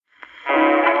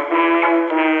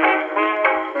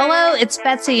Hello, it's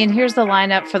Betsy, and here's the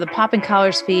lineup for the Poppin'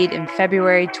 Collars feed in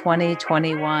February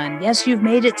 2021. Yes, you've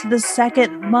made it to the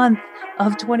second month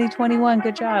of 2021.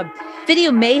 Good job.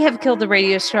 Video may have killed the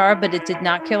radio star, but it did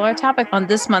not kill our topic on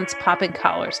this month's Poppin'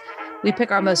 Collars. We pick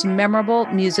our most memorable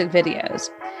music videos.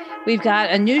 We've got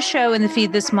a new show in the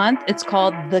feed this month. It's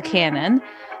called The Canon.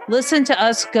 Listen to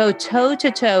us go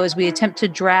toe-to-toe as we attempt to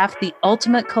draft the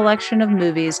ultimate collection of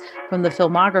movies from the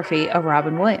filmography of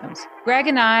Robin Williams. Greg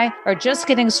and I are just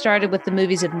getting started with the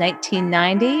movies of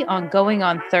 1990 on Going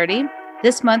on 30.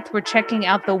 This month, we're checking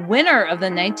out the winner of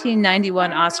the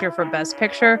 1991 Oscar for Best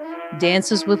Picture,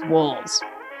 Dances with Wolves.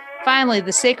 Finally,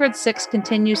 The Sacred Six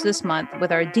continues this month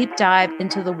with our deep dive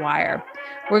into The Wire.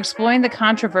 We're exploring the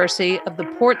controversy of the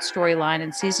Port storyline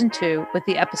in Season 2 with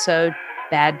the episode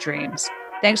Bad Dreams.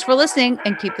 Thanks for listening,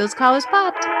 and keep those collars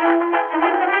popped.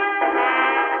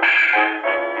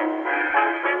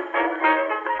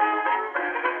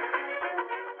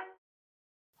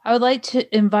 I would like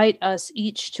to invite us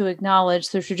each to acknowledge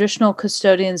the traditional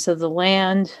custodians of the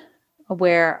land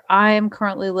where I am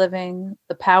currently living,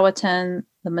 the Powhatan,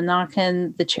 the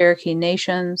Monacan, the Cherokee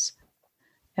Nations,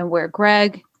 and where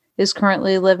Greg is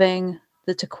currently living,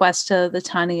 the Tequesta, the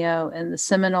Taino, and the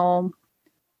Seminole.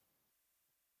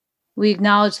 We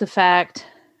acknowledge the fact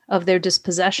of their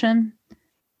dispossession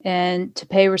and to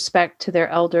pay respect to their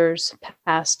elders,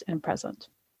 past and present.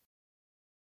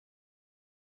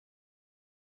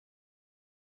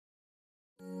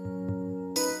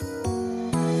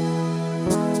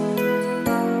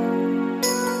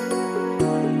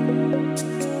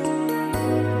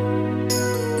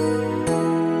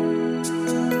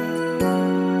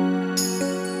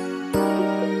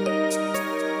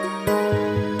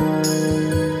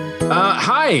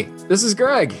 Hi, this is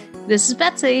Greg. This is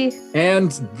Betsy.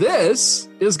 And this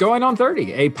is Going on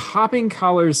 30, a Popping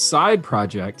Collars side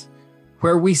project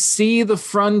where we see the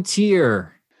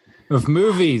frontier of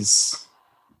movies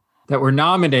that were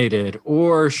nominated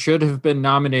or should have been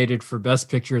nominated for Best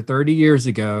Picture 30 years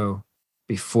ago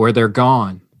before they're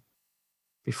gone.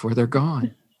 Before they're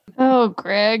gone. Oh,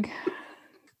 Greg.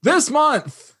 This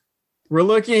month, we're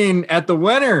looking at the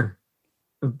winner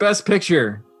of Best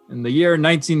Picture in the year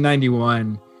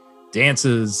 1991,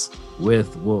 Dances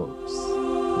with Wolves.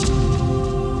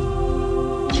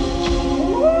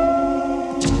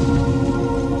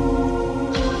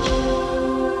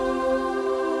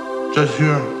 Just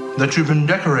hear that you've been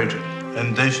decorated,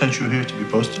 and they sent you here to be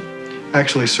posted.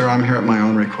 Actually, sir, I'm here at my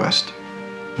own request.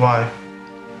 Why?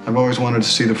 I've always wanted to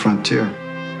see the frontier.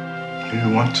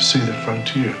 You want to see the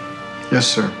frontier? Yes,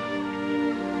 sir.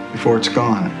 Before it's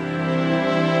gone.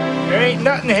 There ain't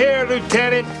nothing here,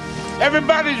 Lieutenant.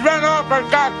 Everybody's run off or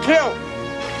got killed.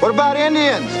 What about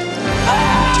Indians?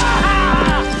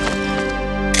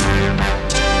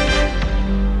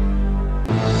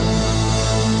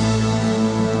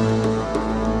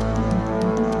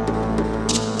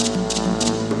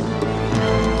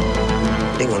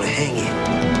 They're gonna hang you.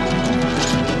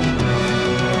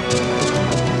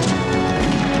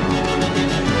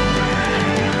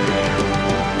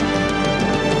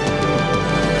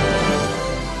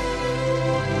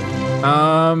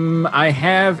 I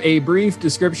have a brief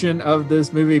description of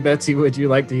this movie. Betsy, would you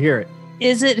like to hear it?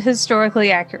 Is it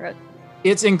historically accurate?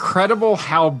 It's incredible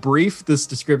how brief this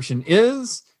description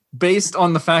is based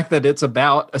on the fact that it's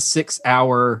about a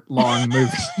 6-hour long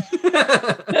movie.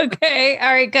 Okay.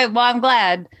 All right, good. Well, I'm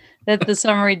glad that the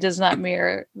summary does not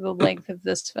mirror the length of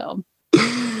this film.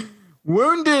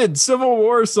 Wounded Civil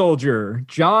War soldier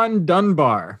John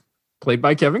Dunbar, played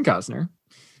by Kevin Costner,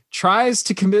 tries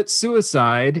to commit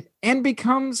suicide and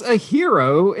becomes a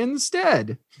hero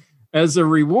instead. As a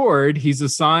reward, he's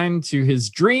assigned to his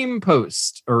dream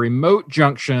post, a remote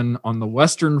junction on the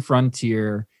western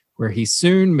frontier, where he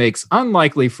soon makes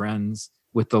unlikely friends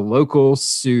with the local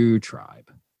Sioux tribe.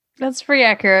 That's pretty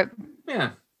accurate.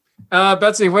 Yeah.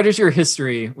 Betsy, what is your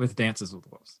history with Dances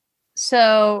with Wolves?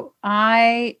 So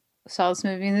I saw this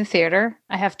movie in the theater.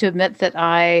 I have to admit that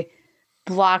I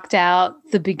blocked out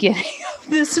the beginning of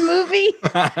this movie.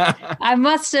 I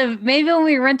must have, maybe when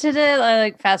we rented it, I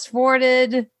fast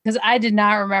forwarded because I did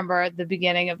not remember the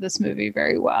beginning of this movie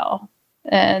very well.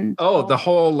 And the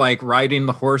whole riding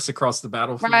the horse across the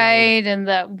battlefield, right? And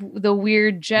the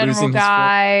weird general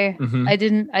guy. Mm-hmm. I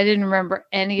didn't remember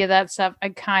any of that stuff. I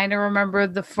kind of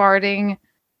remembered the farting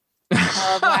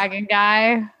wagon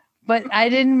guy, but I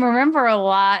didn't remember a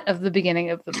lot of the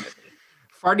beginning of the movie.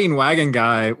 Farting wagon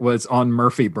guy was on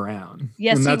Murphy Brown.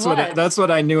 Yes, and that's he was. That's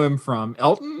what I knew him from.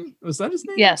 Elton, was that his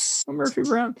name? Yes, Murphy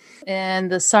Brown. In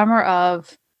the summer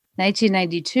of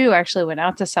 1992, I actually went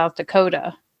out to South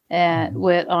Dakota and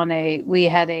we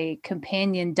had a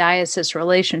companion diocese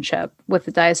relationship with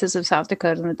the Diocese of South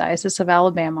Dakota and the Diocese of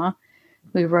Alabama.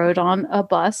 We rode on a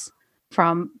bus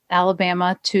from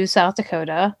Alabama to South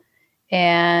Dakota,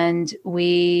 and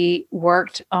we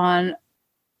worked on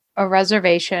a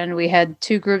reservation. We had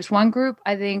two groups. One group,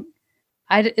 I think,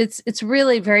 it's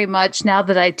really very much, now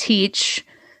that I teach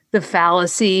the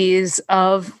fallacies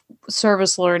of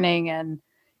service learning and,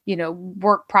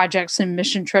 work projects and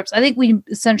mission trips, I think we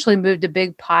essentially moved a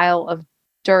big pile of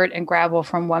dirt and gravel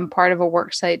from one part of a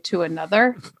work site to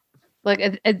another. Like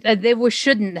it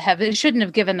shouldn't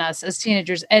have given us as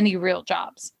teenagers any real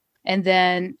jobs. And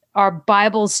then our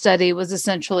Bible study was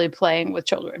essentially playing with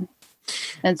children.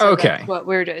 And so that's what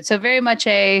we were doing. So very much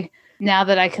now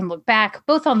that I can look back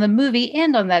both on the movie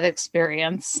and on that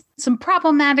experience, some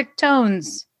problematic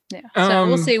tones. Yeah. So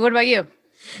we'll see. What about you?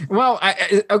 Well,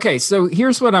 so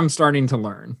here's what I'm starting to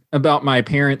learn about my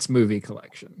parents' movie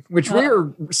collection, which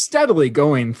we're steadily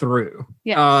going through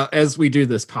as we do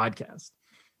this podcast.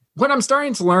 What I'm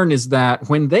starting to learn is that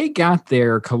when they got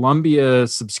their Columbia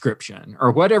subscription or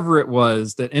whatever it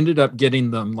was that ended up getting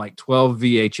them like 12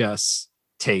 VHS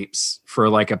tapes for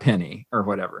like a penny or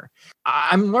whatever,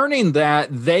 I'm learning that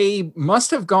they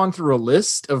must have gone through a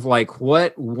list of like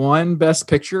what won Best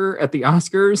Picture at the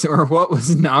Oscars or what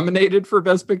was nominated for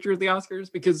Best Picture at the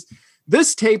Oscars, because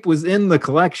this tape was in the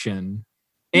collection.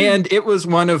 And it was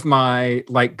one of my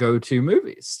like go-to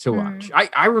movies to watch.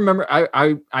 I remember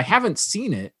I haven't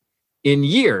seen it in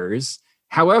years.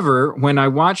 However, when I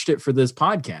watched it for this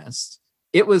podcast,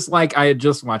 it was like I had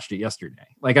just watched it yesterday.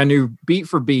 Like I knew beat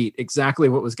for beat exactly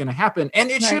what was going to happen. And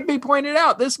it should be pointed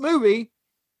out, this movie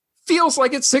feels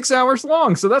like it's 6 hours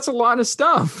long. So that's a lot of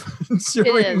stuff to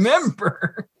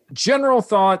remember. General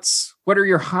thoughts. What are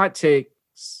your hot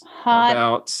takes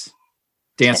about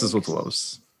Dances with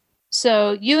Wolves?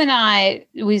 So you and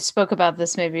we spoke about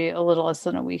this maybe a little less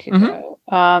than a week ago,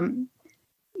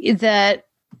 that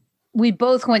we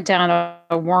both went down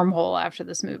a wormhole after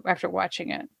this movie, after watching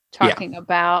it, talking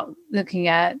about looking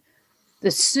at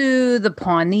the Sioux, the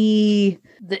Pawnee,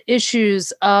 the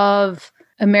issues of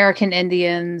American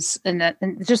Indians, and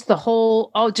just the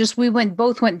whole, we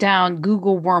both went down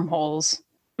Google wormholes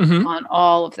on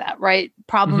all of that, right?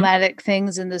 Problematic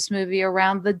things in this movie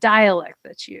around the dialect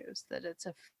that's used, that it's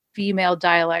a female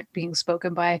dialect being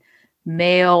spoken by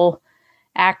male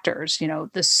actors.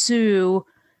 The Sioux,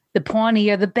 the Pawnee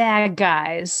are the bad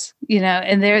guys,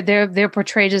 and they're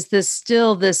portrayed as this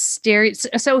stereo.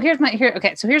 So here's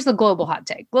the global hot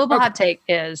take. Hot take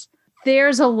is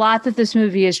there's a lot that this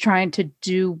movie is trying to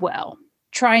do well,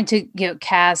 trying to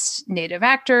cast Native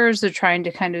actors. They're trying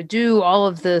to kind of do all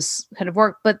of this kind of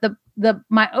work, but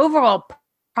my overall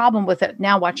problem with it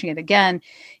now watching it again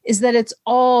is that it's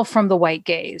all from the white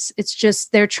gaze. It's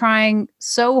just they're trying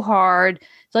so hard.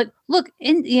 It's like, look,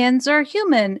 Indians are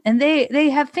human and they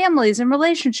have families and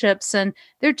relationships and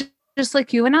they're just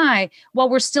like you and I, while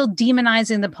we're still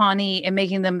demonizing the Pawnee and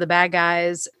making them the bad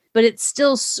guys. But it's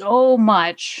still so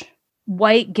much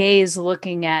white gaze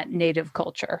looking at Native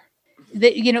culture.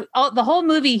 The whole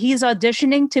movie, he's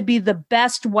auditioning to be the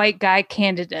best white guy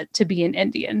candidate to be an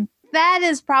Indian. That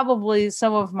is probably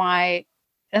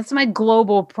that's my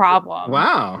global problem.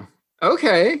 Wow.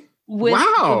 Okay. With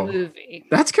the movie.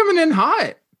 That's coming in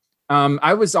hot.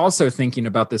 I was also thinking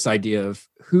about this idea of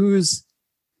whose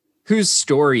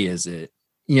story is it?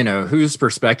 Whose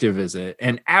perspective is it?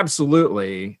 And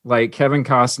absolutely, like Kevin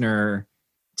Costner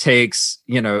takes,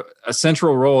 a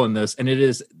central role in this. And it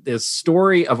is this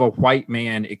story of a white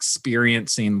man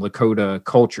experiencing Lakota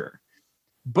culture.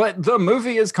 But the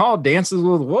movie is called Dances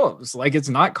with Wolves. Like, it's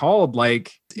not called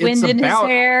like Wind in his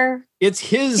hair. It's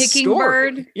his kicking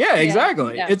story. Bird. Yeah,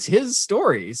 exactly. Yeah. It's his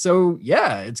story. So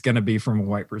it's going to be from a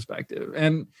white perspective.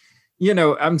 And,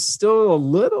 I'm still a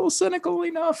little cynical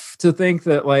enough to think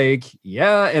that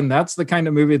and that's the kind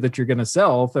of movie that you're going to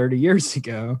sell 30 years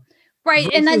ago. Right.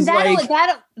 And then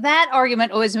that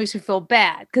argument always makes me feel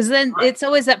bad, because then it's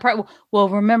always that part. Well,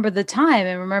 remember the time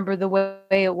and remember the way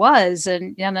it was,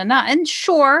 and and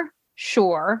sure.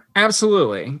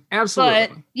 Absolutely.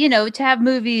 But, to have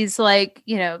movies like,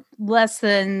 less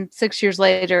than 6 years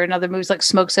later, and other movies like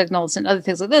Smoke Signals and other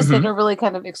things like this that are really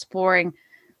kind of exploring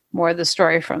more of the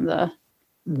story from the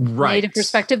Native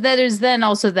perspective, that is then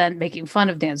also making fun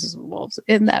of Dances with Wolves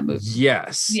in that movie.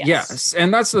 Yes.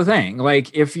 And that's the thing.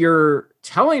 Like, if you're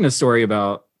telling a story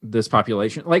about this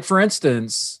population, like, for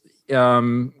instance,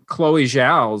 Chloe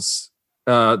Zhao's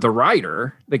The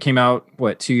Rider that came out,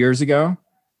 2 years ago?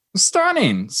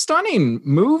 Stunning,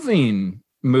 moving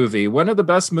movie. One of the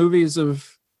best movies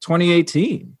of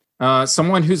 2018.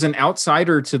 Someone who's an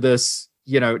outsider to this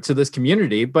to this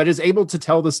community, but is able to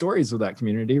tell the stories of that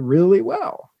community really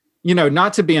well.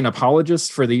 Not to be an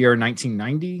apologist for the year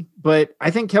 1990, but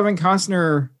I think Kevin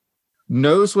Costner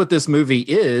knows what this movie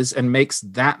is and makes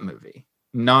that movie,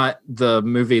 not the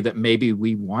movie that maybe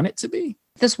we want it to be.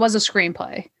 This was a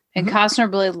screenplay, and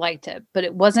Costner really liked it, but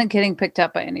it wasn't getting picked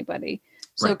up by anybody.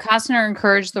 So Right. Costner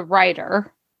encouraged the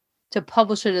writer to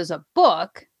publish it as a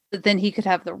book, but then he could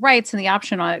have the rights and the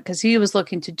option on it because he was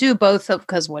looking to do both.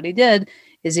 Because what he did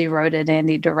is he wrote it and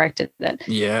he directed it.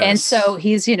 Yeah. And so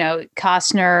he's,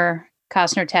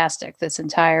 Costner-tastic this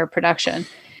entire production.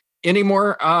 Any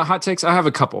more hot takes? I have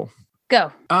a couple.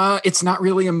 Go. It's not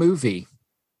really a movie.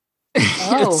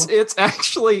 Oh.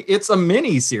 It's a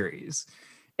mini series,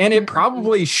 and it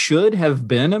probably should have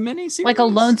been a mini series, Like a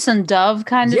Lonesome Dove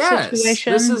kind of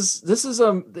situation. This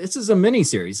is a mini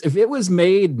series. If it was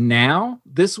made now,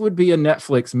 this would be a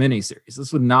Netflix mini series.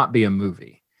 This would not be a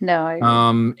movie. No. I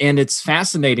agree. And it's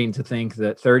fascinating to think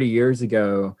that 30 years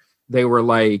ago they were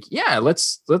like, yeah,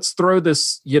 let's throw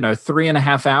this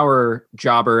 3.5 hour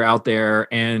jobber out there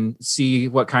and see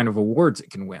what kind of awards it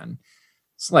can win.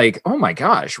 It's like, oh my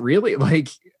gosh, really? Like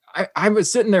I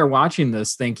was sitting there watching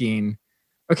this thinking,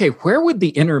 okay, where would the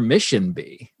intermission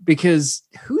be? Because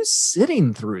who's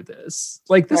sitting through this?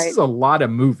 Like, this is a lot of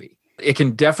movie. It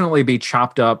can definitely be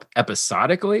chopped up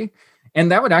episodically. And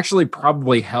that would actually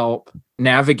probably help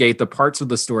navigate the parts of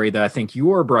the story that I think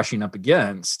you're brushing up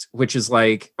against, which is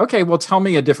like, okay, well, tell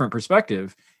me a different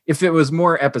perspective. If it was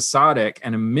more episodic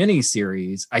and a mini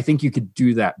series, I think you could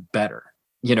do that better.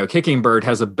 Kicking Bird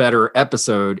has a better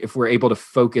episode if we're able to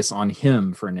focus on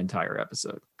him for an entire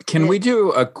episode. Can we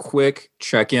do a quick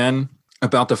check-in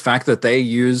about the fact that they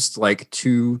used like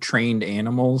 2 trained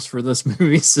animals for this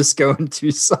movie, Cisco and 2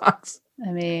 Socks?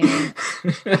 I mean,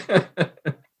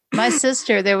 my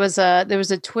sister, there was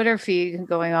a Twitter feed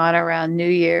going on around New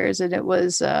Year's, and it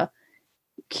was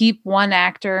keep one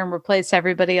actor and replace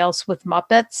everybody else with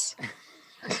Muppets.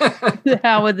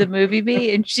 How would the movie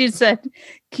be? And she said,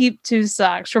 keep 2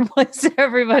 Socks, replace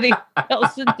everybody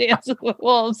else in Dancing with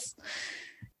Wolves.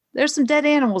 There's some dead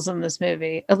animals in this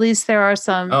movie. At least there are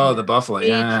some the buffalo,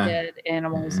 dead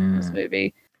animals in this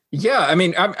movie. Yeah, I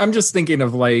mean, I'm just thinking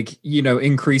of like,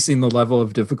 increasing the level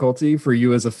of difficulty for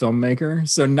you as a filmmaker.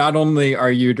 So not only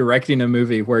are you directing a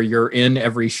movie where you're in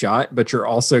every shot, but you're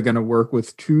also going to work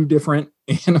with 2 different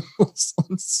animals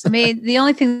on set. I mean, the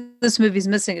only thing this movie's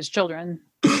missing is children.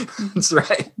 That's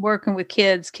right. Working with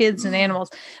kids and animals.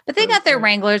 But they got their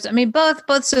wranglers. I mean, both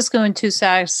Cisco and 2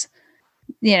 Socks,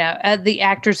 the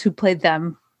actors who played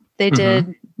them, they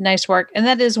did nice work. And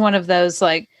that is one of those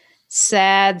like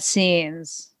sad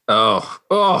scenes. Oh,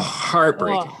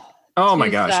 heartbreaking. Oh my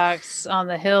gosh. Socks on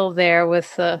the hill there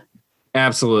with the.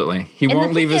 Absolutely. He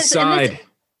won't leave his side.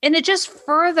 And it just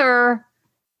further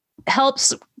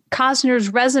helps Costner's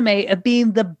resume of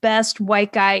being the best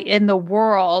white guy in the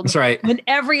world. That's right. When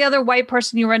every other white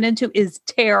person you run into is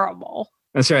terrible.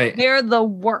 That's right. They're the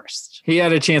worst. He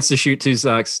had a chance to shoot 2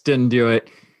 Socks, didn't do it.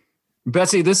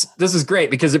 Betsy, this is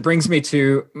great because it brings me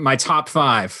to my top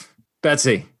 5.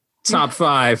 Betsy, top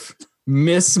 5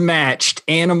 mismatched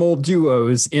animal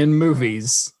duos in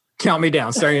movies. Count me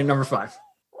down, starting at number 5.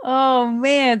 Oh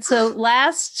man! So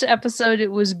last episode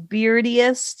it was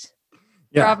Beardiest.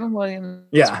 Yeah. Robin Williams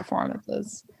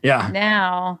performances. Yeah.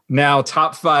 Now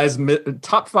top 5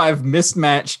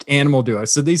 mismatched animal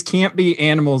duos. So these can't be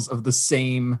animals of the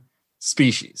same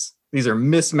species. These are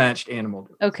mismatched animal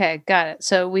duos. Okay, got it.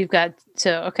 So we've got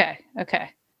okay.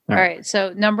 All right.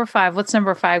 So number 5. What's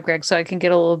number 5, Greg? So I can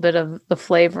get a little bit of the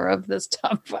flavor of this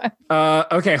top 5.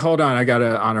 Okay, hold on. I got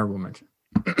an honorable mention.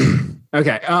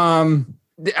 Okay.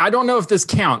 I don't know if this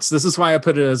counts. This is why I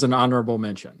put it as an honorable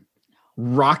mention.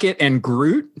 Rocket and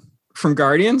Groot from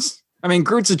Guardians. I mean,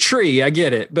 Groot's a tree. I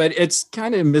get it, but it's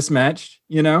kind of mismatched,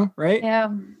 right? Yeah.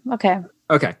 Okay.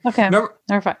 Okay. Number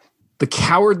 5. The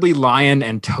Cowardly Lion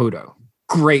and Toto.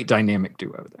 Great dynamic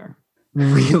duo there.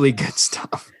 Really good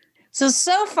stuff.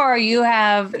 So far you're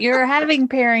having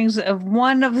pairings of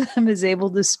one of them is able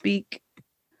to speak.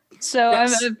 So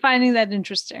yes. I'm finding that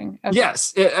interesting. Okay.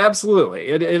 Yes, absolutely.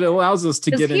 It allows us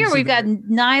to get here into we've got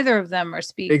neither of them are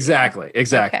speaking. Exactly.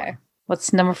 Okay.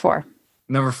 What's number 4?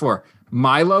 Number 4,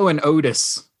 Milo and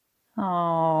Otis.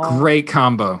 Oh, great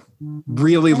combo.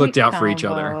 Really looked out for each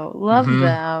other. Love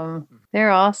them.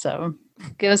 They're awesome.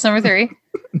 Give us number 3.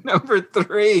 Number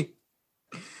 3.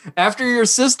 After Your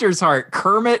Sister's Heart,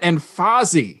 Kermit and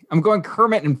Fozzie. I'm going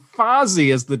Kermit and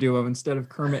Fozzie as the duo instead of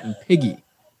Kermit and Piggy.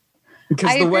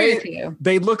 Because the way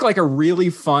they look like a really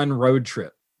fun road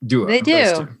trip duo. They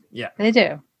do. Yeah. They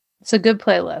do. It's a good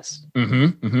playlist.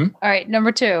 All right.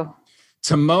 Number 2.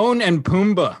 Timon and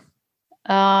Pumbaa.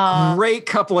 Great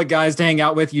couple of guys to hang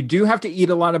out with. You do have to eat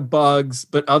a lot of bugs,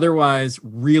 but otherwise,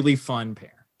 really fun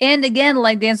pair. And again,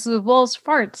 like Dances with Wolves,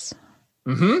 farts.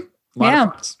 Mm-hmm. A lot of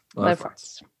farts. A lot of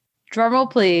farts. Drum roll,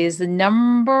 please. The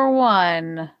number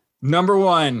one. Number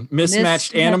one,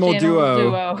 mismatched animal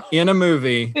duo in a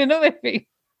movie.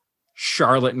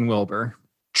 Charlotte and Wilbur.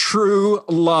 True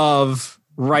love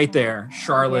right there.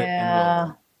 Charlotte and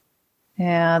Wilbur.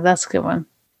 Yeah, that's a good one.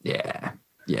 Yeah.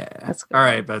 That's good. All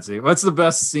right, Betsy. What's the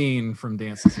best scene from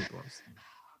Dances with Wolves?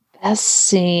 Best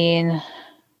scene.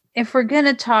 If we're going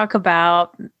to talk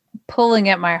about pulling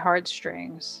at my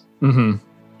heartstrings,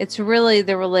 it's really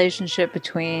the relationship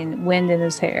between Wind and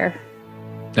his hair.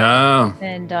 Oh.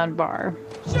 And Dunbar.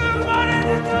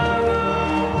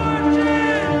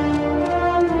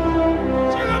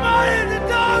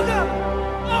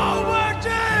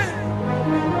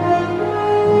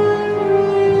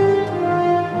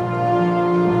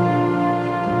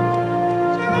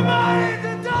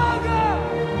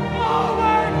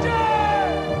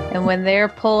 And when they're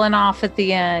pulling off at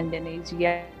the end and he's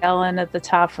yelling at the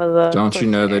top of the Don't you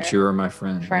know that you are my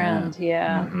friend?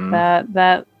 Yeah.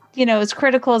 That as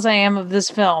critical as I am of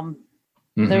this film,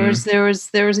 there was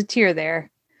a tear there.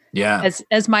 Yeah.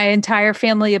 As my entire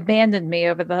family abandoned me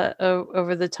over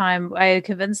the time, I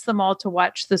convinced them all to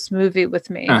watch this movie with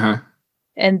me.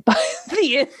 And by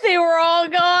the end, they were all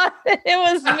gone. It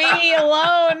was me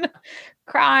alone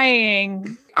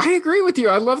crying. I agree with you.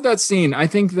 I love that scene. I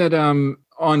think that on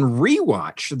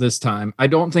rewatch this time, I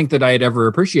don't think that I had ever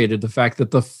appreciated the fact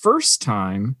that the first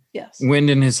time Wind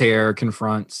in his hair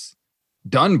confronts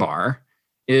Dunbar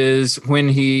is when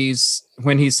he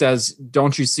says,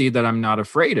 "Don't you see that I'm not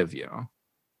afraid of you?"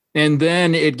 And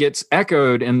then it gets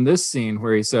echoed in this scene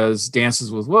where he says,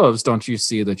 "Dances with Wolves, don't you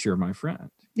see that you're my friend?"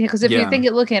 Yeah, because if you think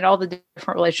it, looking at all the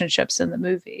different relationships in the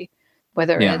movie,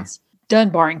 whether it's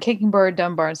Dunbar and Kickingbird,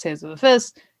 Dunbar and Sands with a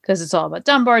Fist, because it's all about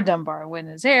Dunbar and Wind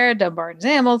in his hair, Dunbar and his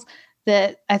animals,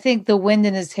 that I think the Wind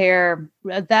in his hair,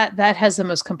 that has the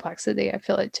most complexity, I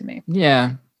feel like, to me.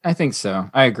 Yeah, I think so.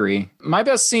 I agree. My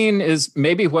best scene is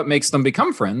maybe what makes them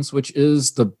become friends, which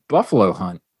is the buffalo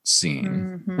hunt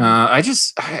scene.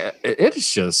 It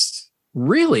is just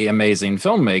really amazing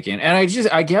filmmaking. And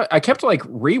I kept like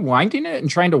rewinding it and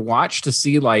trying to watch to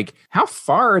see like how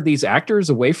far are these actors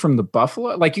away from the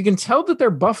buffalo. Like you can tell that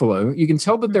they're buffalo. You can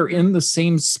tell that they're in the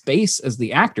same space as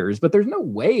the actors, but there's no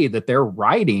way that they're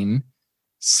riding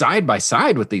side by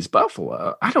side with these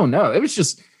buffalo. I don't know. It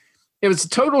was a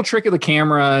total trick of the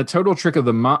camera, total trick of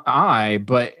the eye,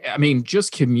 but I mean,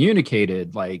 just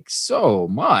communicated like so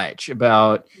much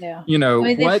about,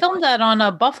 they filmed that on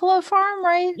a buffalo farm,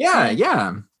 right?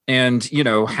 Yeah. And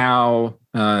how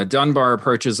Dunbar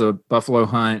approaches a buffalo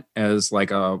hunt as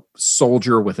like a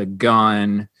soldier with a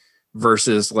gun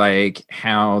versus like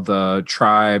how the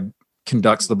tribe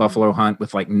conducts the buffalo hunt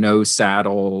with like no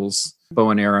saddles, bow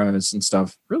and arrows and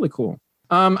stuff. Really cool.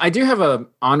 I do have a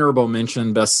honorable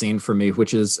mention best scene for me,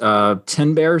 which is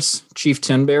Chief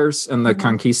Tin Bears and the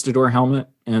conquistador helmet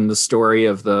and the story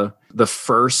of the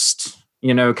first,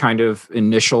 kind of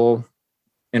initial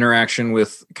interaction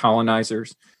with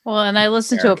colonizers. Well, and I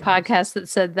listened to a podcast that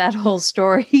said that whole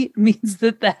story means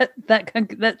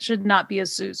that should not be a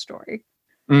Sioux story.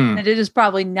 And it is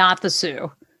probably not the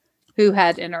Sioux who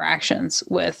had interactions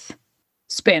with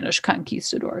Spanish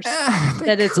conquistadors.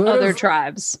 That it's other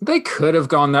tribes. They could have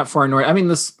gone that far north. I mean,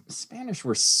 the Spanish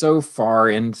were so far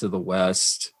into the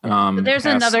West. There's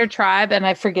another tribe, and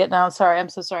I forget now. Sorry, I'm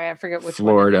so sorry. I forget which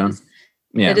Florida. One it is.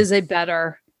 Yeah, it is a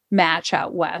better match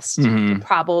out west. To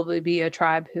probably be a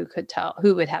tribe who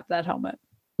would have that helmet.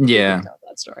 Yeah, tell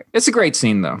that story. It's a great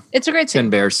scene, though. It's a great scene. Tin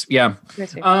Bears. Yeah.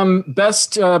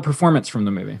 Best performance from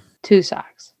the movie. Two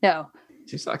Socks. No.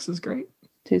 Two Socks is great.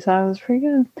 Two Socks is pretty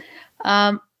good.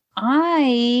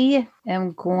 I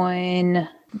am going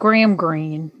Graham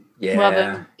Greene. Yeah. Love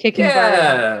him. Kicking butt.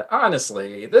 Yeah,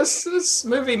 honestly, this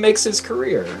movie makes his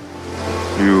career.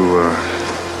 You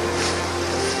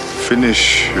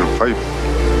finish your pipe.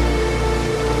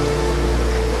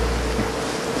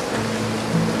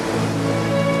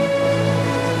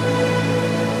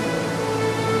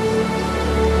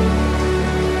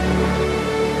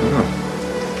 Oh.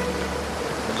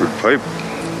 Good pipe.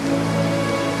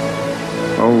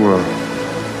 How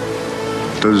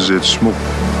does it smoke?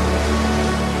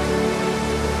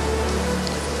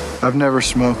 I've never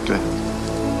smoked it.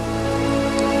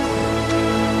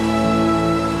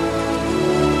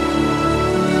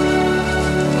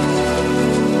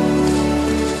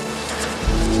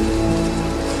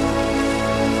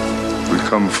 We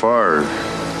come far,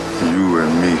 you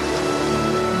and me.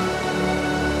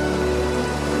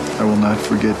 I will not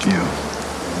forget you.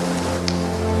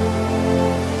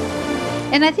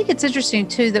 And I think it's interesting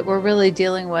too that we're really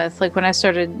dealing with, like when I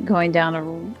started going down a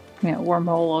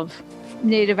wormhole of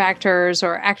Native actors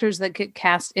or actors that get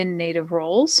cast in Native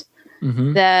roles,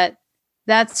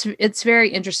 it's very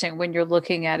interesting when you're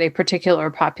looking at a particular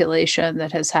population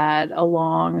that has had a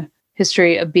long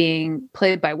history of being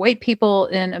played by white people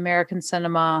in American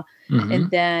cinema. And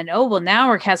then, now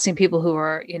we're casting people who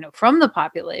are, from the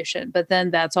population, but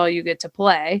then that's all you get to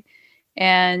play.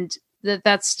 And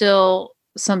that's still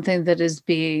something that is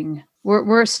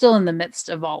we're still in the midst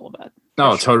of all of it.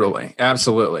 Oh, totally.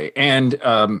 Absolutely. And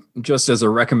just as a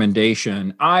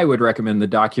recommendation, I would recommend the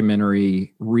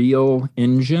documentary Reel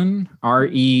Injun,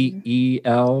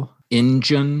 REEL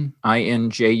Injun,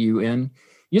 INJUN.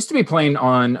 Used to be playing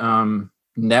on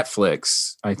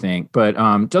Netflix, I think, but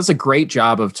does a great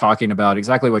job of talking about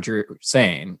exactly what you're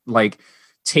saying, like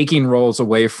taking roles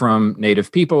away from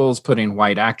Native peoples, putting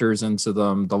white actors into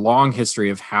them, the long history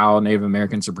of how Native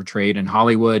Americans are portrayed in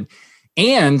Hollywood,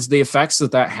 and the effects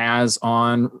that has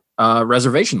on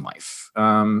reservation life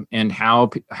and how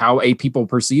a people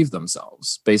perceive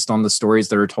themselves based on the stories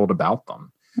that are told about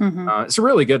them. It's a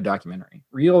really good documentary.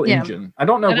 Reel Injun. I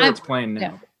don't know where it's playing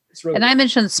now. It's really good. I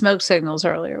mentioned Smoke Signals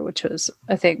earlier, which was,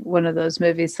 I think, one of those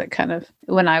movies that kind of,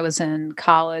 when I was in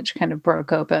college, kind of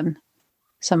broke open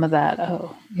some of that.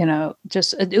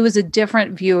 It was a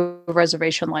different view of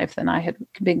reservation life than I had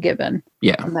been given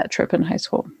on that trip in high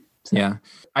school. So. Yeah.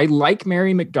 I like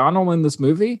Mary McDonnell in this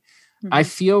movie. I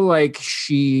feel like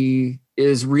she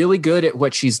is really good at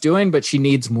what she's doing, but she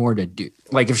needs more to do.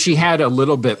 Like if she had a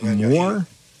little bit more,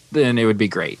 then it would be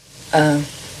great.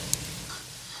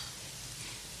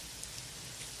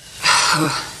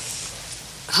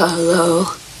 Hello.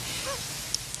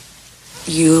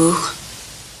 You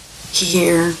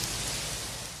here?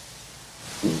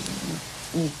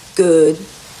 Good.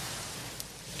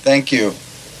 Thank you.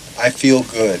 I feel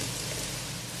good.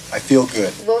 I feel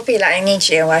good. Vô vì là anh nghe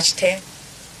chị watch thế.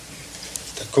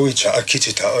 거기 저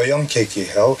기지 다 어영 계기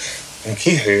해요.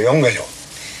 기회 영매요.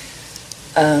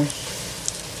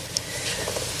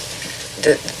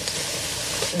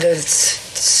 The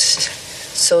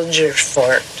soldier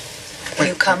fort.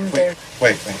 You come there.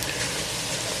 Wait.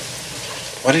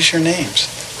 What is your names?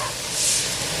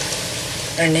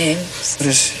 Our names. What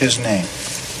is his name?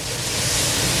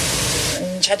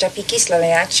 Chachapiki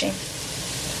Slaveachi.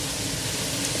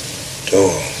 또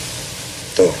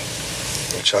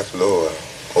착로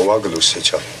고와글로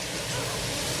세차.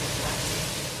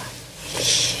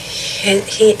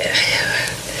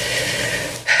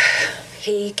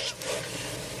 He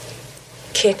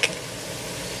kick.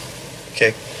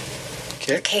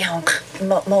 Okay, honk.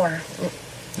 More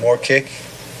kick.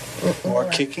 More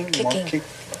kicking. Kicking.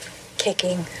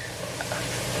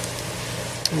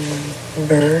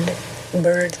 Bird.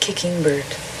 Kicking bird.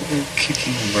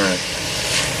 Kicking bird.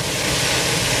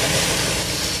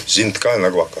 Zintka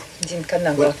nagwaka.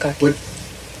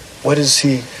 What is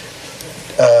he?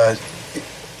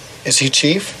 Is he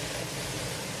chief?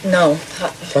 No.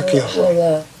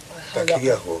 Takiyahu.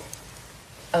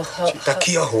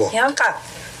 Yanka.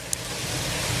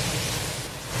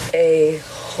 A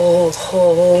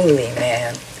holy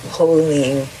man.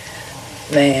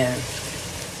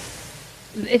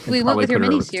 If we went with your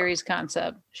miniseries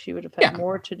concept, she would have had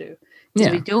more to do. So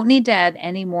we don't need to add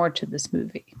any more to this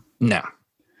movie.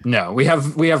 No, we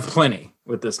have plenty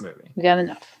with this movie. We got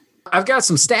enough. I've got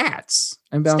some stats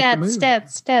about the movie.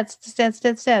 Stats.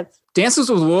 Dances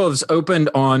with Wolves opened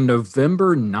on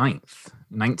November 9th,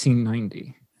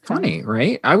 1990. Funny,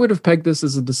 right? I would have pegged this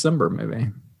as a December movie.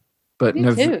 But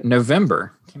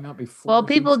November came out before. Well,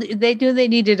 people, they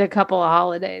needed a couple of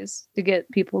holidays to get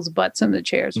people's butts in the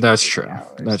chairs. That's true.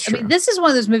 That's true. I mean, this is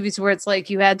one of those movies where it's like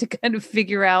you had to kind of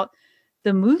figure out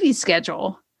the movie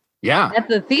schedule. Yeah. At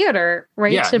the theater,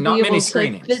 right? Yeah, to be able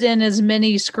to fit in as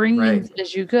many screenings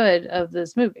as you could of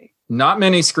this movie. Not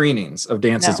many screenings of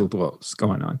Dances with Wolves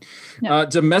going on. No.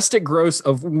 Domestic gross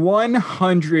of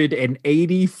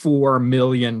 $184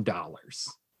 million.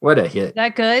 What a hit. Is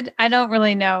that good? I don't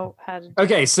really know how to.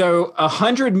 Okay, so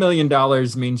 $100 million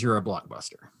means you're a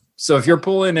blockbuster. So if you're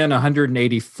pulling in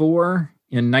 184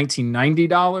 in 1990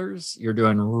 dollars, you're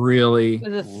doing really,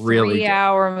 with a really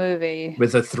 3-hour movie.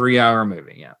 With a 3-hour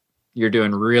movie, yeah. You're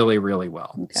doing really, really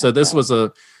well. Okay, so this was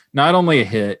not only a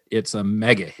hit, it's a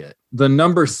mega hit. The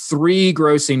number 3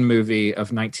 grossing movie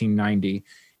of 1990.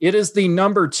 It is the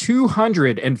number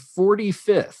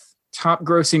 245th top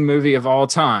grossing movie of all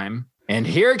time. And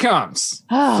here it comes.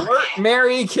 Flirt,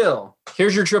 Marry, Kill.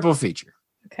 Here's your triple feature.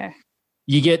 Okay.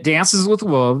 You get Dances with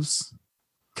Wolves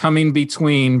coming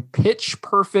between Pitch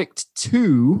Perfect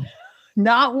 2.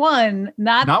 Not 1,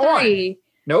 not 3.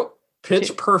 Nope.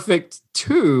 Pitch Perfect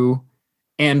 2,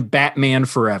 and Batman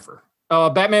Forever.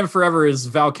 Batman Forever is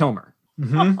Val Kilmer.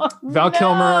 Val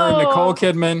Kilmer, Nicole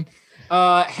Kidman.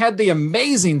 Had the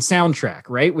amazing soundtrack,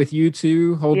 right? With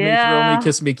U2, Hold Me, Thrill Me,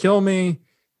 Kiss Me, Kill Me.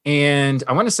 And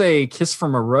I want to say Kiss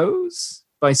from a Rose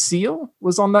by Seal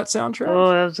was on that soundtrack.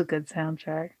 Oh, that was a good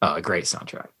soundtrack. Oh, a great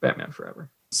soundtrack. Batman Forever.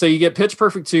 So you get Pitch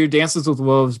Perfect 2, Dances with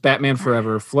Wolves, Batman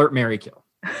Forever, Flirt, Marry, Kill.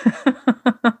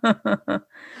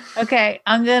 Okay,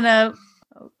 I'm gonna.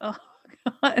 Oh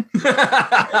God, this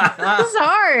is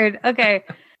hard. Okay,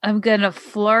 I'm gonna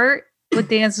flirt with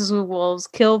Dances with Wolves,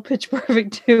 kill Pitch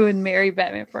Perfect 2, and marry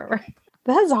Batman Forever.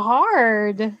 That's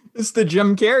hard. It's the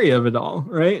Jim Carrey of it all,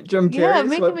 right? Jim Carrey. Yeah,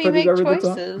 making me make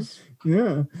choices.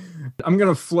 Yeah, I'm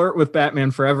gonna flirt with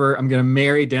Batman Forever. I'm gonna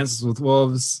marry Dances with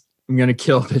Wolves. I'm gonna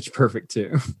kill Pitch Perfect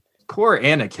 2. Poor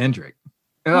Anna Kendrick.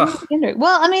 Ugh.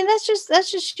 Well, I mean, that's just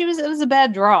it was a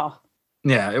bad draw.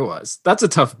 Yeah, it was. That's a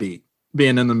tough beat,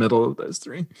 being in the middle of those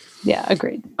three. Yeah,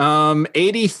 agreed.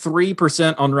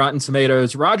 83% on Rotten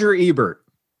Tomatoes. Roger Ebert,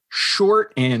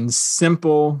 short and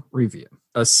simple review.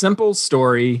 A simple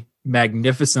story,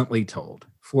 magnificently told.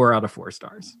 4 out of 4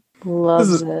 stars.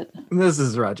 Loves it. This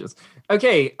is Rogers.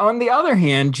 Okay, on the other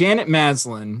hand, Janet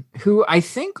Maslin, who I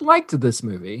think liked this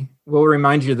movie, will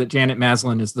remind you that Janet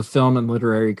Maslin is the film and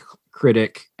literary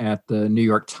critic at the New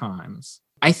York Times.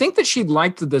 I think that she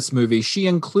liked this movie. She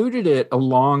included it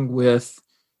along with,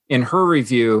 in her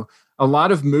review, a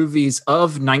lot of movies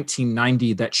of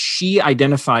 1990 that she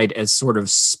identified as sort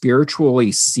of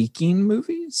spiritually seeking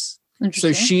movies.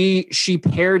 So she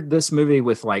paired this movie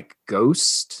with like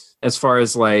Ghost, as far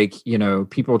as like, you know,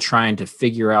 people trying to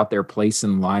figure out their place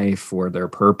in life or their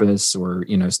purpose or,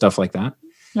 you know, stuff like that.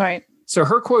 Right. So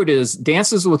her quote is,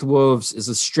 Dances with Wolves is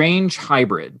a strange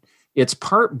hybrid. It's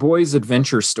part boy's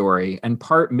adventure story and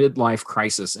part midlife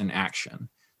crisis in action.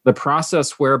 The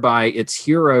process whereby its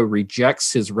hero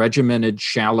rejects his regimented,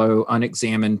 shallow,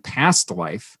 unexamined past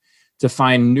life to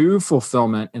find new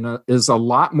fulfillment is a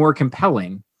lot more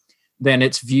compelling than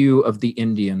its view of the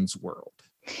Indian's world.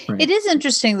 Right? It is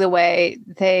interesting the way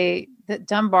that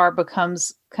Dunbar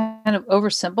becomes kind of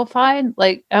oversimplified.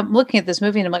 Like, I'm looking at this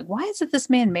movie and I'm like, why isn't this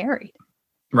man married?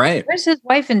 Right. Where's his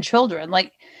wife and children?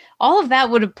 Like, all of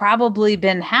that would have probably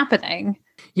been happening.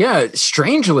 Yeah,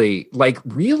 strangely, like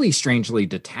really strangely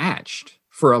detached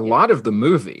for a lot of the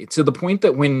movie, to the point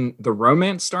that when the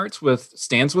romance starts with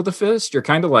Stands with a Fist, you're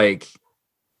kind of like,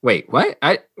 wait, what?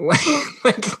 I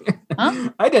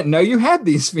didn't know you had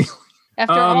these feelings.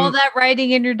 After all that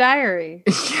writing in your diary.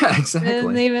 Yeah, exactly.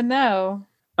 Didn't even know.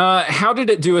 How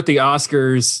did it do at the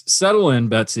Oscars? Settle in,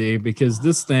 Betsy, because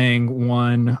this thing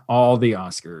won all the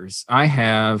Oscars. I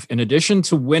have, in addition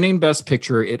to winning Best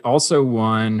Picture, it also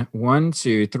won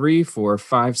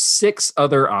 6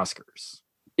 other Oscars.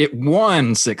 It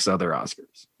won 6 other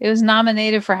Oscars. It was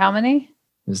nominated for how many?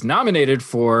 It was nominated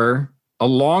for,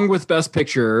 along with Best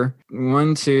Picture,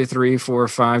 1, 2, 3, 4,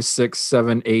 5, 6,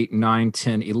 7, 8, 9,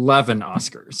 10, 11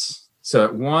 Oscars. So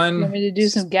it won. You want me to do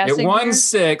some guessing? It won here?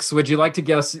 6. Would you like to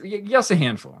guess? Guess a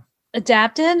handful.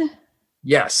 Adapted?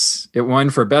 Yes, it won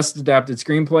for Best Adapted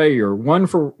Screenplay. You're one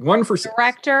for 6.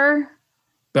 Director?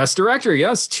 Best Director,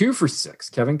 yes, 2 for 6.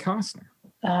 Kevin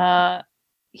Costner.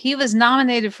 He was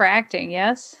nominated for acting,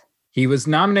 yes? He was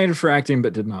nominated for acting,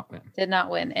 but did not win. Did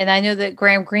not win. And I know that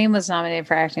Graham Greene was nominated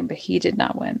for acting, but he did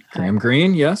not win. Graham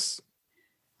Greene, yes.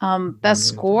 Best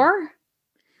score?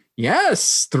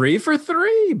 Yes, 3 for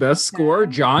 3. Best score.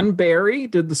 John Barry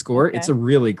did the score. Okay. It's a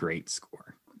really great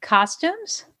score.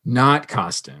 Costumes? Not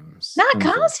costumes. Not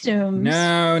costumes.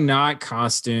 No, not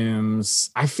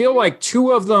costumes. I feel like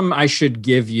 2 of them I should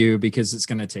give you because it's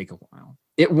going to take a while.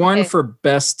 It won for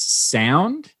Best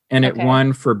Sound and it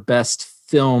won for Best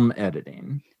Film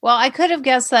Editing. Well, I could have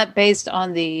guessed that based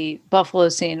on the Buffalo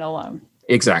scene alone.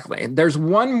 Exactly. There's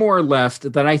one more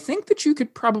left that I think that you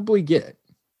could probably get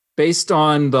based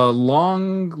on the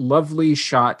long, lovely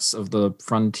shots of the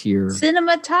frontier.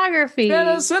 Cinematography.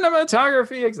 Yeah,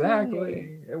 cinematography,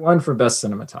 exactly. It won for Best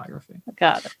Cinematography.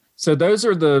 Got it. So those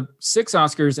are the 6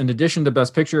 Oscars in addition to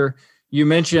Best Picture. You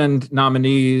mentioned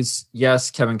nominees.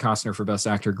 Yes, Kevin Costner for Best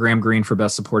Actor, Graham Greene for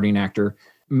Best Supporting Actor,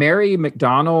 Mary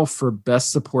McDonnell for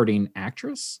Best Supporting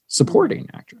Actress.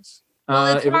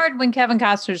 Well, it's hard when Kevin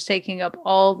Costner's taking up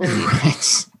all the lead.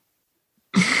 Right.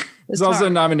 It's also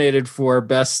nominated for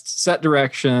Best Set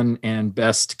Direction and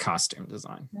Best Costume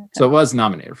Design. Okay. So it was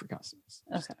nominated for costumes.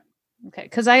 Okay.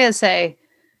 Because I gotta say,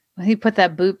 when he put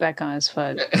that boot back on his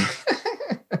foot,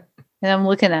 and I'm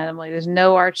looking at him like there's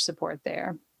no arch support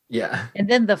there. Yeah. And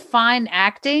then the fine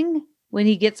acting when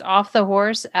he gets off the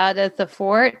horse out at the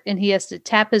fort and he has to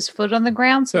tap his foot on the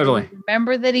ground. So totally.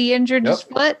 remember that he injured his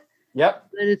foot. Yep.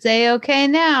 But it's A-okay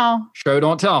now. Show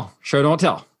don't tell. Show don't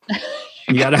tell.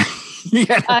 You gotta, you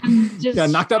gotta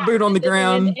knock that boot on the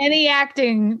ground. Any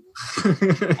acting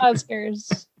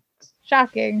Oscars.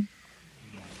 Shocking.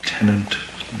 Lieutenant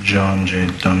John J.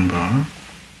 Dunbar.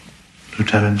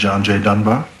 Lieutenant John J.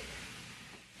 Dunbar?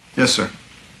 Yes, sir.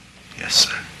 Yes,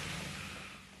 sir.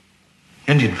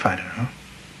 Indian fighter, huh?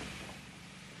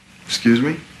 Excuse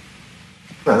me?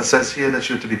 Well, it says here that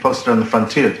you're to be posted on the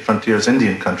frontier. The frontier is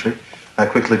Indian country. I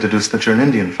quickly deduced that you're an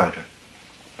Indian fighter.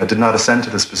 I did not ascend to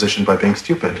this position by being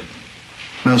stupid.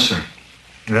 No, sir.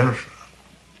 Yes.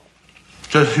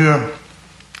 It says here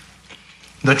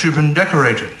that you've been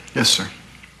decorated. Yes, sir.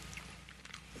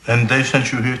 And they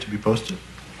sent you here to be posted?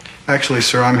 Actually,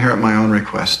 sir, I'm here at my own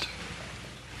request.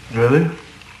 Really?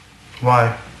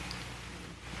 Why?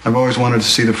 I've always wanted to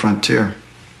see the frontier.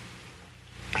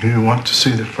 Do you want to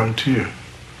see the frontier?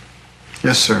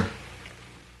 Yes, sir.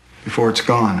 Before it's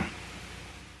gone.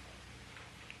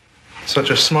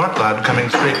 Such a smart lad coming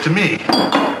straight to me.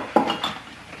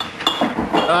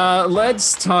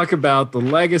 Let's talk about the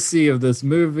legacy of this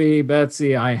movie.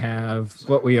 Betsy, I have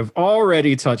what we have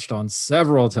already touched on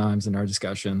several times in our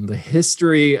discussion, the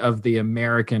history of the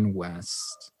American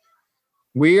West.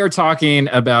 We are talking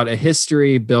about a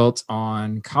history built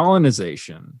on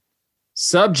colonization,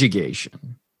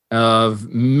 subjugation of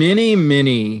many,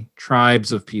 many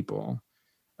tribes of people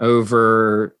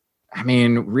over, I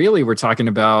mean, really, we're talking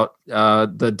about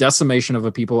the decimation of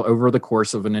a people over the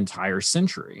course of an entire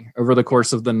century, over the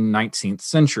course of the 19th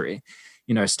century,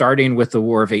 you know, starting with the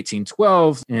War of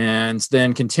 1812 and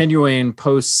then continuing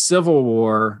post-Civil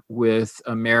War with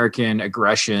American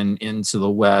aggression into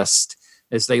the West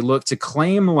as they look to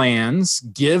claim lands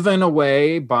given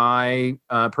away by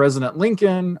President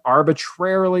Lincoln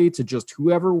arbitrarily to just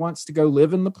whoever wants to go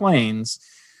live in the plains.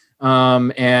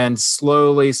 And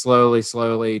slowly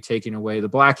taking away the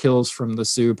Black Hills from the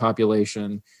Sioux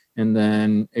population and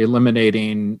then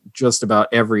eliminating just about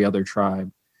every other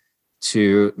tribe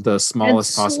to the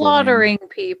smallest and possible. Slaughtering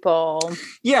people.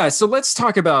 Yeah. So let's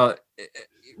talk about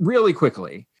really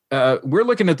quickly. We're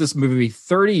looking at this movie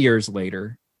 30 years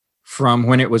later from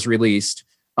when it was released.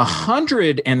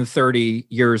 130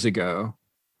 years ago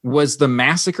was the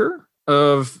massacre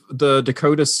of the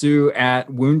Dakota Sioux at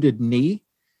Wounded Knee.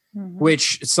 Mm-hmm.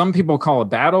 Which some people call a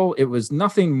battle. It was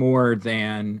nothing more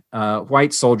than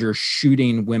white soldiers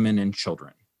shooting women and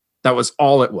children. That was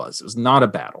all it was. It was not a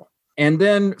battle. And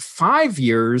then 5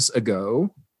 years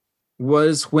ago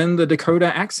was when the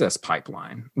Dakota Access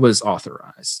Pipeline was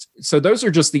authorized. So those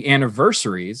are just the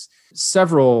anniversaries.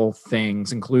 Several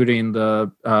things, including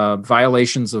the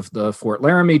violations of the Fort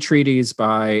Laramie treaties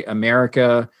by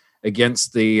America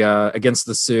against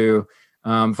the Sioux.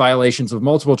 Violations of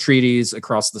multiple treaties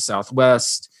across the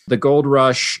Southwest, the gold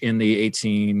rush in the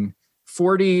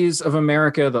 1840s of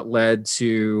America that led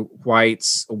to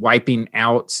whites wiping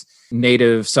out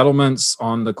native settlements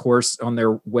on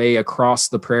their way across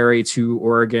the prairie to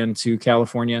Oregon, to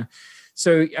California.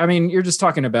 So, I mean, you're just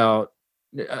talking about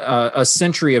a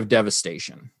century of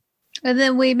devastation. And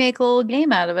then we make a little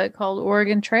game out of it called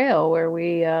Oregon Trail, where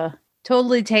we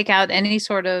totally take out any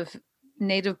sort of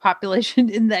native population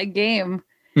in that game.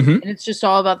 Mm-hmm. And it's just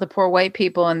all about the poor white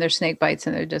people and their snake bites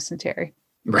and their dysentery.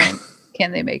 Right.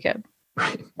 Can they make it?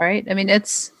 Right. Right. I mean,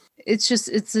 it's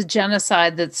a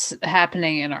genocide that's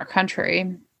happening in our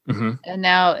country. Mm-hmm. And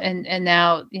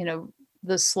now, you know,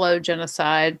 the slow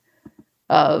genocide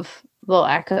of the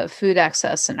lack of food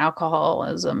access and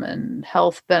alcoholism and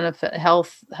health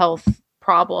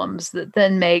problems that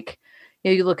then make, you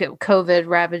know, you look at COVID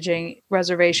ravaging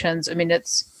reservations. I mean,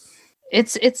 it's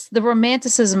the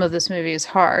romanticism of this movie is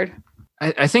hard.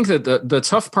 I think that the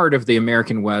tough part of the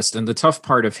American West and the tough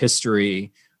part of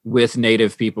history with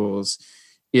Native peoples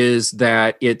is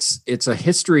that it's a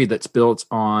history that's built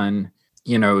on,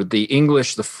 you know, the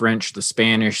English, the French, the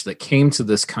Spanish that came to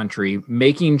this country,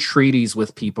 making treaties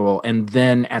with people, and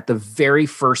then at the very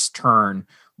first turn,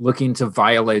 looking to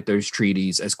violate those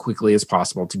treaties as quickly as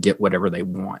possible to get whatever they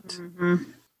want. Mm-hmm.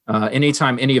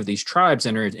 Anytime any of these tribes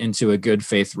enter into a good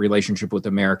faith relationship with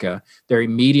America, they're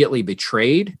immediately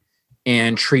betrayed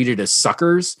and treated as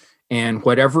suckers. And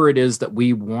whatever it is that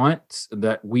we want,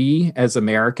 that we as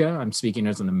America, I'm speaking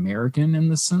as an American in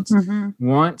this sense, mm-hmm.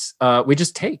 want, we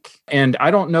just take. And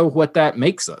I don't know what that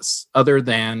makes us other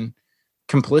than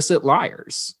complicit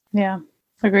liars. Yeah,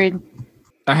 agreed.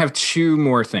 I have two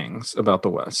more things about the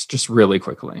West, just really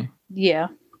quickly. Yeah.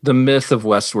 The myth of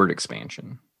westward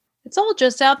expansion. It's all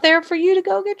just out there for you to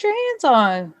go get your hands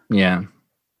on. Yeah.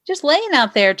 Just laying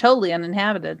out there, totally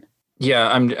uninhabited. Yeah,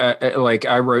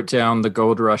 I wrote down the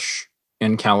gold rush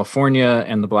in California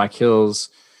and the Black Hills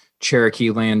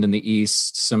Cherokee land in the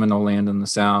east, Seminole land in the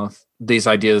south. These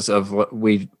ideas of what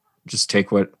we just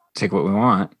take what we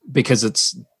want because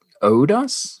it's owed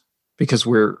us, because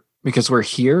we're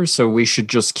here, so we should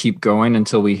just keep going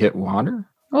until we hit water.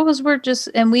 Well, because we're just,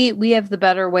 and we have the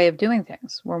better way of doing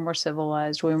things when we're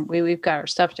civilized, when we've got our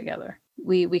stuff together.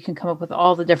 We can come up with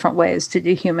all the different ways to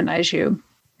dehumanize you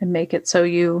and make it so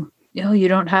you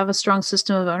don't have a strong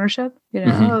system of ownership.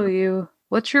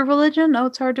 What's your religion? Oh,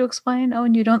 it's hard to explain. Oh,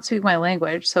 and you don't speak my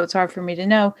language, so it's hard for me to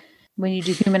know. When you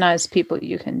dehumanize people,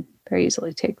 you can very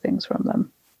easily take things from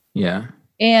them. Yeah.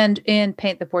 And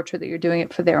paint the portrait that you're doing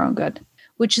it for their own good.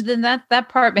 Which then that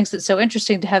part makes it so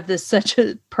interesting to have this such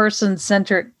a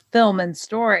person-centered film and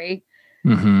story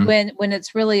when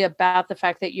it's really about the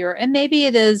fact that and maybe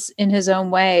it is in his own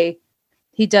way,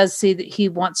 he does see that he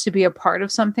wants to be a part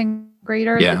of something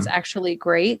greater that's actually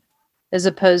great, as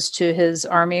opposed to his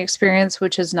army experience,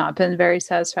 which has not been very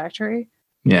satisfactory.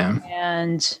 Yeah.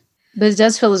 But it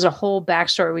does feel there's a whole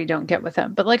backstory we don't get with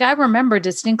him. But like I remember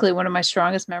distinctly, one of my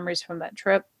strongest memories from that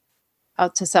trip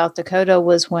out to South Dakota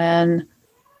was when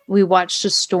we watched a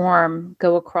storm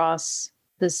go across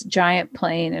this giant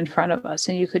plain in front of us,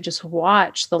 and you could just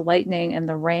watch the lightning and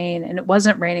the rain. And it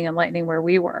wasn't raining and lightning where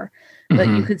we were, but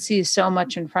you could see so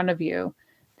much in front of you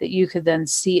that you could then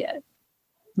see it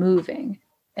moving.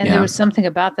 And there was something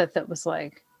about that was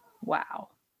like, wow.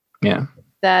 Yeah.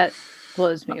 That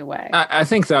blows me away. I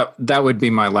think that would be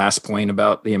my last point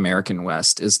about the American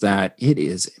West, is that it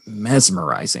is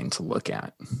mesmerizing to look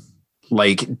at.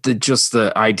 Like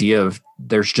the idea of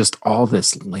there's just all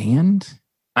this land.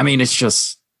 I mean, it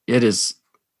is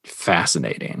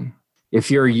fascinating. If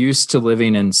you're used to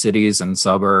living in cities and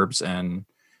suburbs and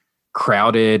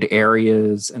crowded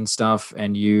areas and stuff,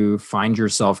 and you find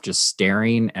yourself just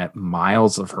staring at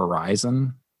miles of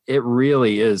horizon, it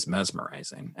really is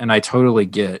mesmerizing. And I totally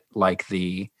get like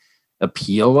the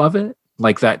appeal of it,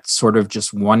 like that sort of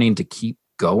just wanting to keep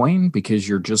going because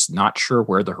you're just not sure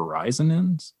where the horizon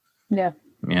ends. Yeah.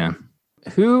 Yeah.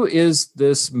 Who is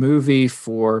this movie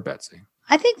for, Betsy?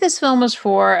 I think this film was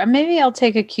for, maybe I'll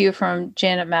take a cue from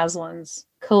Janet Maslin's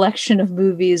collection of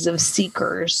movies of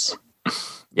seekers.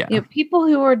 Yeah. People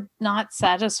who are not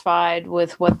satisfied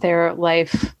with what their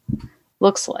life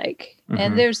looks like.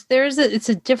 And it's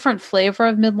a different flavor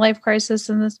of midlife crisis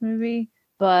in this movie,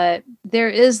 but there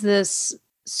is this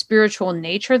spiritual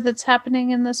nature that's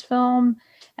happening in this film.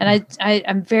 And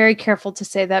I'm very careful to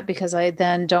say that because I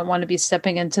then don't want to be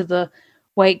stepping into the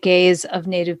white gaze of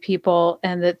Native people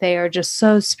and that they are just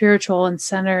so spiritual and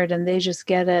centered and they just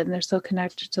get it and they're so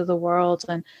connected to the world.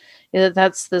 And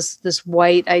that's this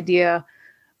white idea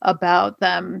about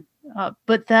them.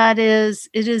 But it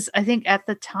is, I think at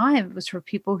the time it was for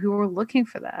people who were looking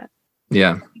for that.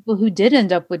 Yeah. People who did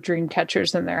end up with dream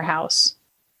catchers in their house,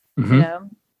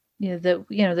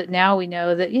 that now we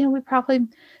know that, we probably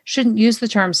shouldn't use the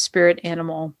term spirit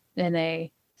animal in a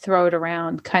throw it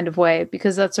around kind of way,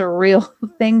 because that's a real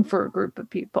thing for a group of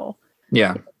people.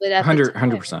 Yeah. But at 100%.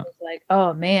 100%. Like,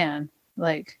 oh man,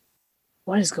 like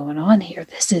what is going on here?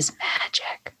 This is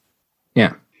magic.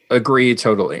 Yeah. Agree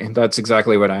totally. That's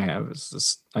exactly what I have, is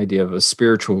this idea of a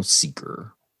spiritual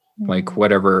seeker, like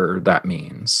whatever that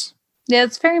means. Yeah,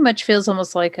 it's very much feels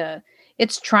almost like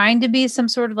it's trying to be some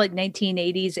sort of like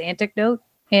 1980s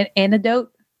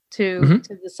antidote to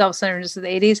the self-centeredness of the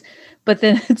 80s, but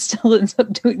then it still ends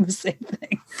up doing the same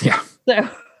thing. Yeah. So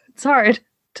it's hard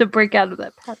to break out of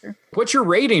that pattern. What's your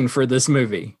rating for this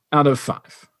movie out of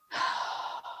 5?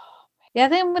 Yeah, I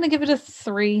think I'm going to give it a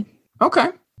 3.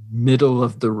 Okay. Middle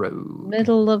of the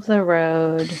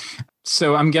road.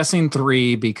 So I'm guessing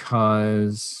 3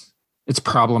 because it's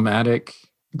problematic,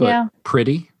 but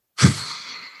pretty.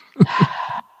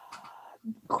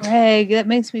 Greg, that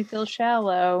makes me feel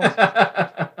shallow.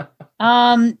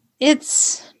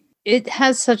 It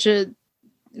has such a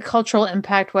cultural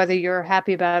impact whether you're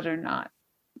happy about it or not.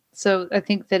 So I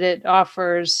think that it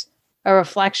offers a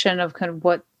reflection of kind of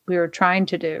what we were trying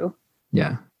to do.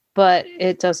 Yeah. But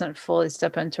it doesn't fully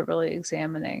step into really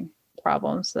examining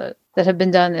problems that have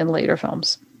been done in later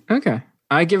films. Okay.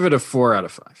 I give it a 4 out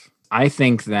of 5. I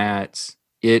think that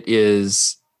it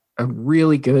is a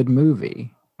really good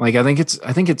movie. Like, I think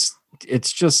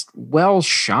it's just well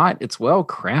shot. It's well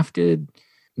crafted.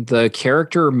 The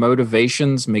character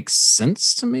motivations make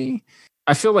sense to me.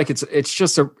 I feel like it's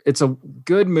a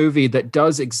good movie that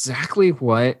does exactly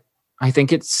what I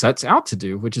think it sets out to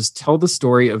do, which is tell the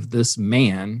story of this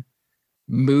man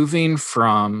moving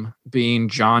from being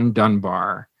John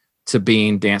Dunbar to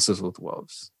being Dances with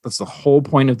Wolves. That's the whole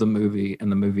point of the movie,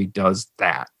 and the movie does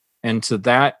that. And to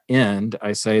that end,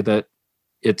 I say that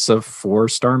it's a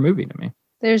 4-star movie to me.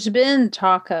 There's been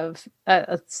talk of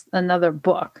another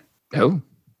book. Oh,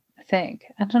 I think.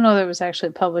 I don't know that it was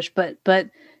actually published, but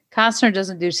Costner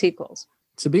doesn't do sequels.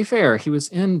 to be fair, he was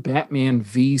in Batman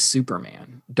v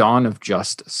Superman: Dawn of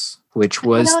Justice, which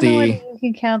was I don't know whether you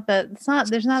can count that. It's not.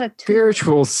 There's not a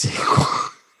spiritual sequel.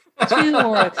 2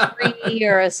 or a 3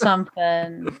 or a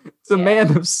something. It's a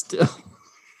Man of Steel.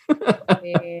 I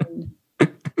mean,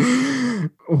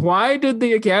 why did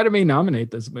the Academy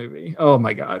nominate this movie? Oh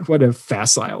my God, what a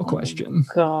facile question.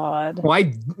 God.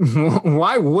 Why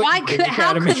would how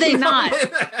could they not?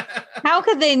 How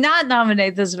could they not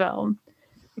nominate this film?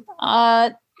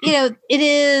 It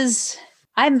is.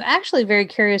 I'm actually very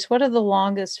curious. What are the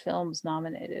longest films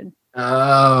nominated?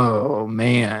 Oh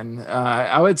man,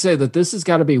 I would say that this has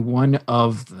got to be one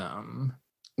of them.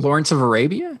 Lawrence of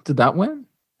Arabia, did that win?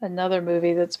 Another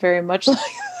movie that's very much like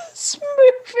this movie.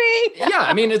 Yeah,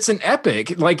 I mean, it's an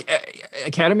epic. Like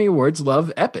Academy Awards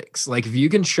love epics. Like if you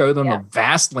can show them a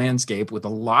vast landscape with a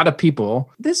lot of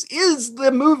people, this is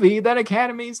the movie that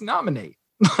Academies nominate.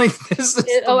 Like this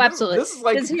is absolutely. This is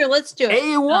like here. Let's do it.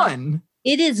 A1.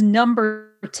 It is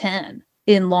number 10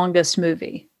 in longest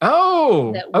movie.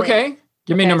 Oh, okay.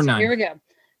 Give me number 9. Here we go.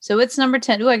 So it's number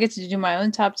 10. I get to do my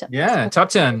own top 10. Yeah, top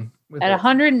 10. At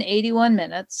 181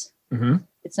 minutes,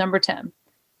 it's number 10.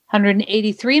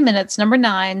 183 minutes, number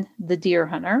 9, The Deer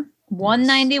Hunter.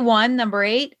 191, number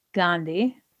 8,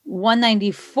 Gandhi.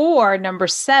 194, number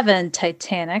 7,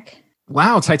 Titanic.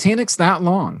 Wow, Titanic's that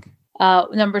long.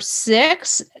 Number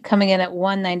 6, coming in at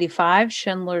 195,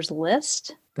 Schindler's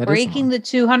List. That breaking the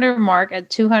 200 mark at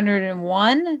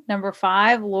 201. Number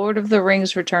 5, Lord of the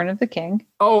Rings, Return of the King.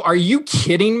 Oh, are you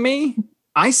kidding me?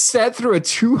 I sat through a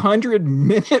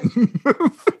 200-minute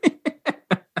movie.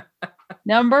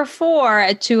 Number 4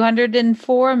 at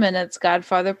 204 minutes,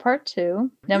 Godfather Part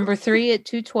 2. Number 3 at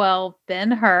 212,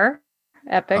 Ben-Hur.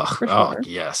 Epic for sure. Oh,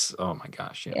 yes. Oh my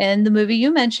gosh. Yeah. And the movie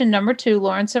you mentioned, number 2,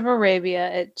 Lawrence of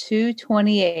Arabia at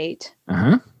 228.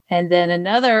 And then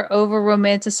another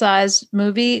over-romanticized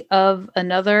movie of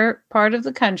another part of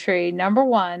the country, number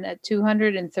 1 at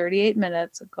 238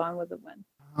 minutes, Gone with the Wind.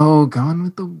 Oh, Gone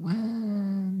with the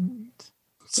Wind.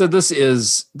 So this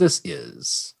is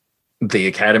the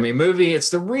Academy movie. It's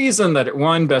the reason that it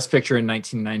won Best Picture in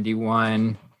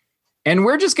 1991. And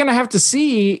we're just going to have to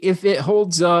see if it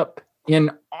holds up in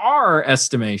our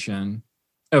estimation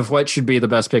of what should be the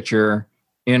Best Picture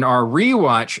in our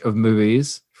rewatch of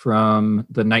movies from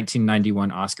the 1991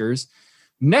 Oscars.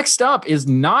 Next up is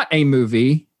not a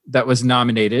movie that was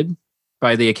nominated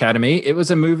by the Academy. It was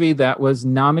a movie that was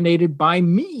nominated by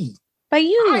me. By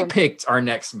you. I picked our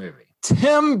next movie.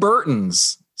 Tim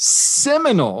Burton's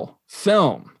seminal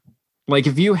film. Like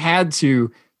if you had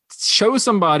to show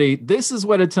somebody, this is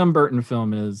what a Tim Burton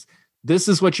film is, this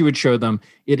is what you would show them.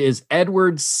 It is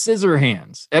Edward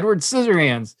Scissorhands. Edward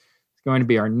Scissorhands is going to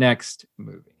be our next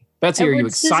movie. Betsy, are you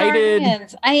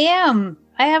excited? I am.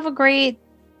 I have a great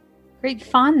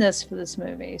fondness for this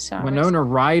movie. So Winona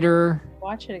Ryder.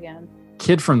 Watch it again.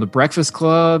 Kid from the Breakfast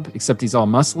Club, except he's all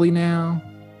muscly now.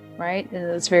 Right? And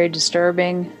it's very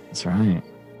disturbing. That's right.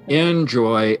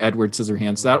 Enjoy Edward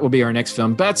Scissorhands. That will be our next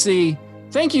film. Betsy,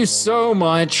 thank you so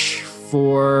much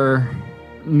for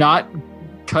not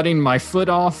cutting my foot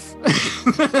off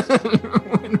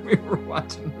when we were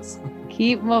watching this.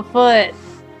 Keep my foot.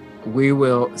 We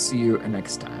will see you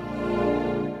next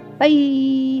time.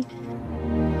 Bye.